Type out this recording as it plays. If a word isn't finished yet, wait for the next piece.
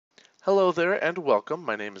Hello there and welcome.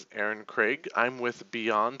 My name is Aaron Craig. I'm with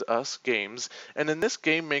Beyond Us Games, and in this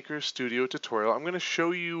GameMaker Studio tutorial, I'm going to show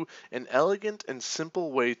you an elegant and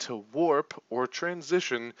simple way to warp or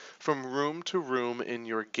transition from room to room in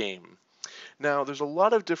your game. Now, there's a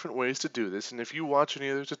lot of different ways to do this, and if you watch any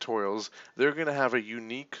other tutorials, they're going to have a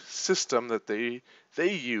unique system that they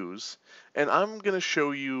use, and I'm going to show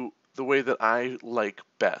you the way that I like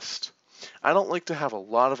best. I don't like to have a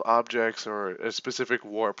lot of objects or a specific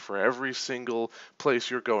warp for every single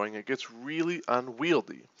place you're going. It gets really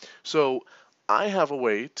unwieldy. So I have a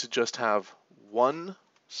way to just have one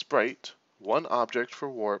sprite, one object for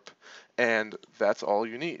warp, and that's all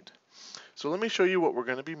you need. So let me show you what we're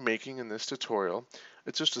going to be making in this tutorial.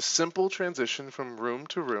 It's just a simple transition from room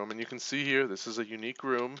to room, and you can see here this is a unique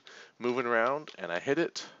room moving around, and I hit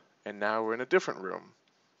it, and now we're in a different room.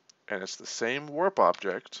 And it's the same warp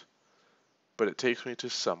object, but it takes me to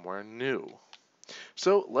somewhere new.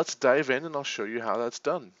 So let's dive in and I'll show you how that's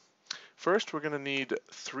done. First, we're going to need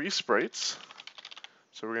 3 sprites.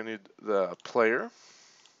 So we're going to need the player.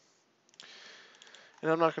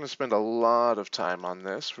 And I'm not going to spend a lot of time on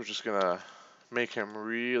this. We're just going to make him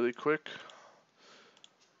really quick.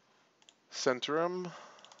 Center him.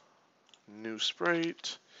 New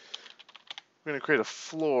sprite. We're going to create a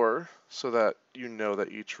floor so that you know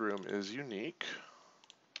that each room is unique.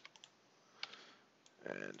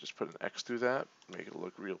 And just put an X through that, make it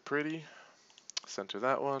look real pretty. Center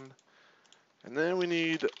that one. And then we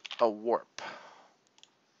need a warp.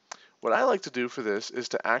 What I like to do for this is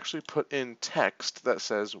to actually put in text that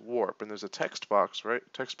says warp, and there's a text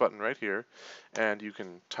button right here, and you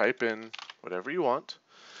can type in whatever you want,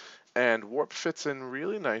 and warp fits in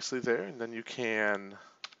really nicely there, and then you can,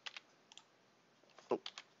 oh,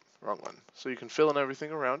 wrong one. So you can fill in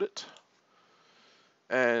everything around it,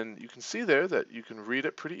 and you can see there that you can read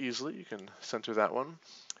it pretty easily. You can center that one,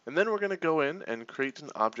 and then we're going to go in and create an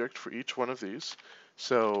object for each one of these.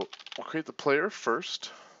 So we'll create the player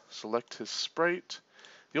first. Select his sprite.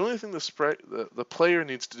 The only thing the player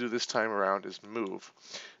needs to do this time around is move.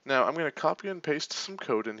 Now I'm going to copy and paste some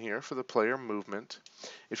code in here for the player movement.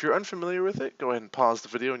 If you're unfamiliar with it, go ahead and pause the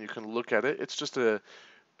video and you can look at it. It's just an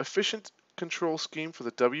efficient control scheme for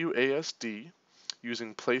the WASD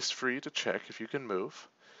using place free to check if you can move.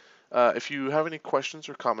 If you have any questions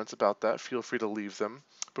or comments about that, feel free to leave them.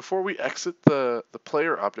 Before we exit the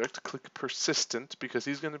player object, click persistent because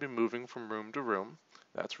he's going to be moving from room to room.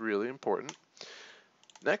 That's really important.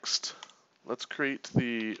 Next, let's create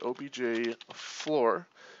the OBJ floor.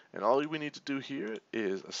 And all we need to do here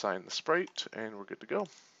is assign the sprite, and we're good to go.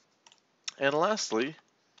 And lastly,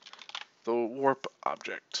 the warp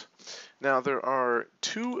object. Now there are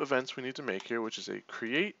 2 events we need to make here, which is a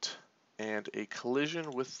create and a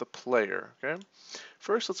collision with the player. Okay.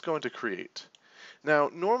 First, let's go into create.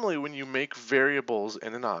 Now, normally when you make variables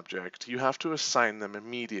in an object, you have to assign them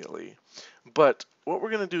immediately. But what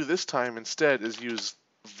we're going to do this time instead is use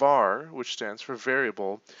var, which stands for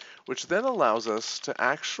variable, which then allows us to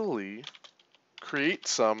actually create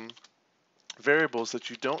some variables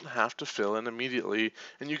that you don't have to fill in immediately,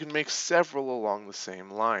 and you can make several along the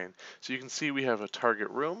same line. So you can see we have a target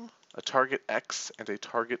room, a target X, and a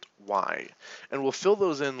target Y. And we'll fill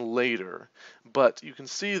those in later, but you can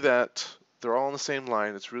see that they're all on the same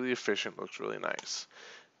line. It's really efficient, looks really nice.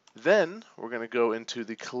 Then we're going to go into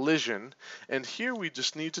the collision, and here we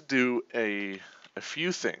just need to do a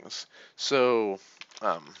few things. So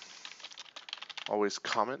always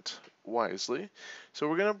comment wisely. So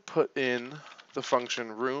we're going to put in the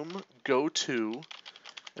function room go to,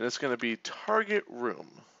 and it's going to be target room.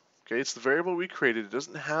 Okay, it's the variable we created. It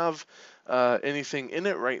doesn't have anything in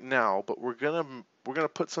it right now, but we're gonna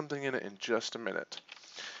put something in it in just a minute.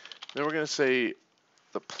 Then we're going to say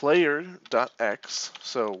the player.x,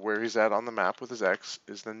 so where he's at on the map with his x,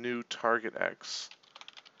 is the new target x.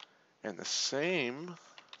 And the same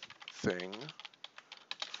thing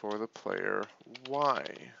for the player y.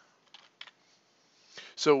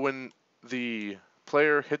 So when the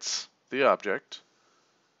player hits the object,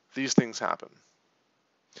 these things happen.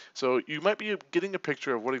 So you might be getting a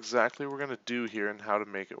picture of what exactly we're going to do here and how to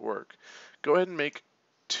make it work. Go ahead and make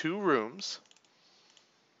 2 rooms.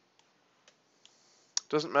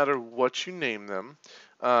 Doesn't matter what you name them.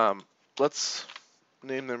 Let's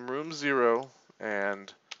name them room 0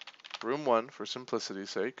 and room 1 for simplicity's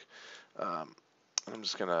sake. I'm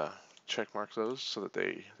just going to check mark those so that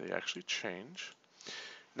they actually change.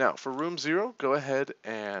 Now for room 0, go ahead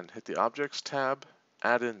and hit the Objects tab,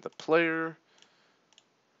 add in the player,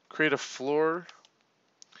 create a floor,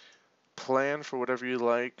 plan for whatever you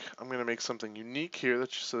like. I'm going to make something unique here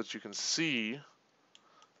so that you can see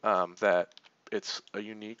that it's a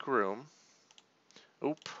unique room.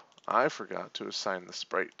 Oop, I forgot to assign the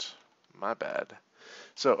sprite. My bad.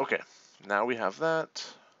 So, okay, now we have that.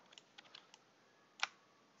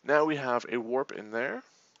 Now we have a warp in there.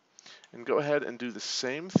 And go ahead and do the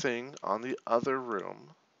same thing on the other room.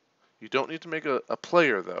 You don't need to make a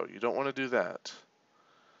player, though. You don't want to do that.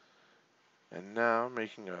 And now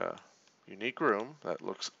making a unique room that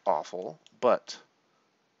looks awful, but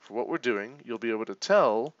for what we're doing, you'll be able to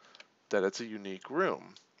tell that it's a unique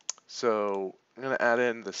room. So I'm going to add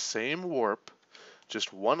in the same warp,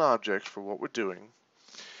 just one object for what we're doing.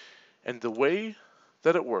 And the way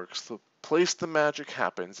that it works, the place the magic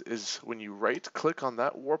happens is when you right-click on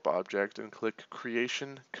that warp object and click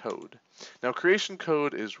Creation Code. Now, Creation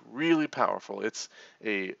Code is really powerful. It's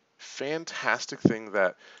a fantastic thing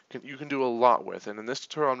that you can do a lot with. And in this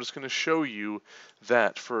tutorial, I'm just going to show you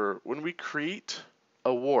that for when we create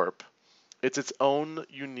a warp, it's its own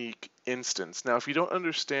unique instance. Now, if you don't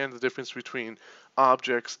understand the difference between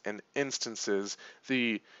objects and instances,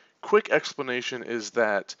 the quick explanation is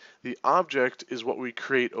that the object is what we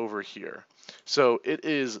create over here. So it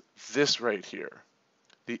is this right here.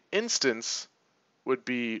 The instance would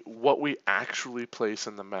be what we actually place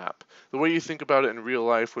in the map. The way you think about it in real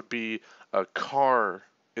life would be a car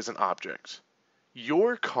is an object.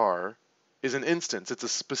 Your car is an instance. It's a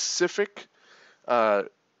specific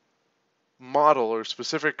model or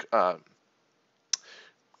specific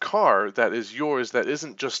car that is yours that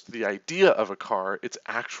isn't just the idea of a car, it's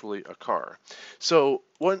actually a car. So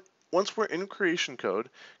once we're in creation code,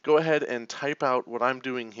 go ahead and type out what I'm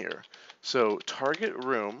doing here. So target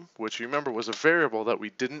room, which you remember was a variable that we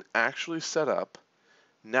didn't actually set up,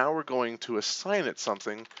 now we're going to assign it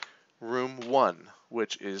something, room 1,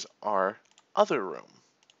 which is our other room.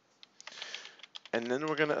 And then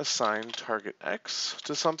we're going to assign target X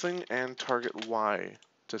to something and target Y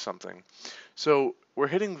to something. So we're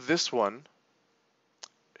hitting this one,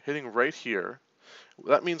 hitting right here.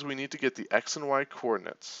 That means we need to get the X and Y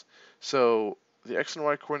coordinates. So the X and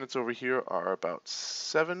Y coordinates over here are about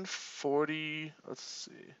 740, let's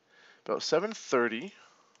see, about 730.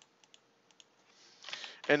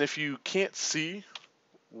 And if you can't see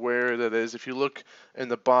where that is, if you look in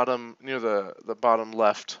the bottom, near the bottom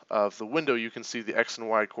left of the window, you can see the X and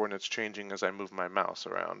Y coordinates changing as I move my mouse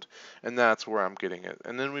around. And that's where I'm getting it.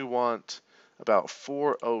 And then we want about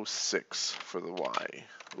 406 for the Y.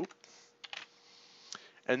 Oop.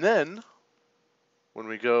 And then when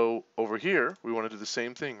we go over here, we want to do the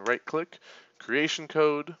same thing. Right click, creation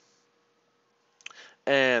code.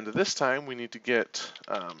 And this time we need to get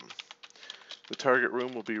the target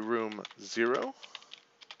room will be room 0,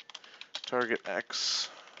 target X,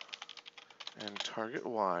 and target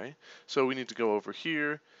Y. So we need to go over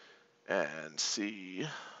here and see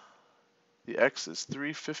the X is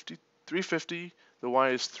 350, the Y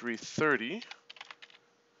is 330.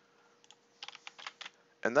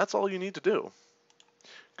 And that's all you need to do.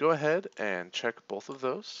 Go ahead and check both of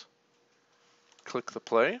those. Click the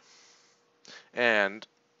play. And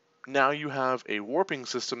now you have a warping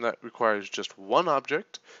system that requires just one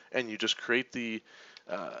object, and you just create the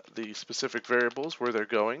specific variables where they're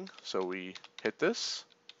going. So we hit this,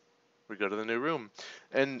 we go to the new room,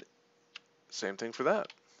 and same thing for that.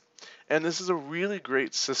 And this is a really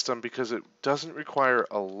great system because it doesn't require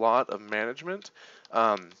a lot of management.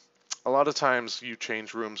 A lot of times you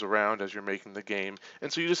change rooms around as you're making the game,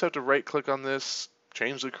 and so you just have to right click on this,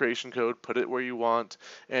 change the creation code, put it where you want,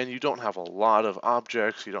 and you don't have a lot of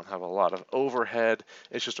objects, you don't have a lot of overhead.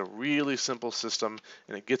 It's just a really simple system,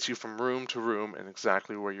 and it gets you from room to room and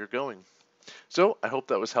exactly where you're going. So I hope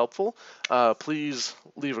that was helpful. Please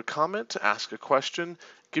leave a comment, ask a question,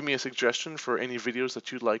 give me a suggestion for any videos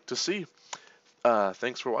that you'd like to see.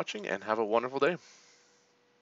 Thanks for watching, and have a wonderful day.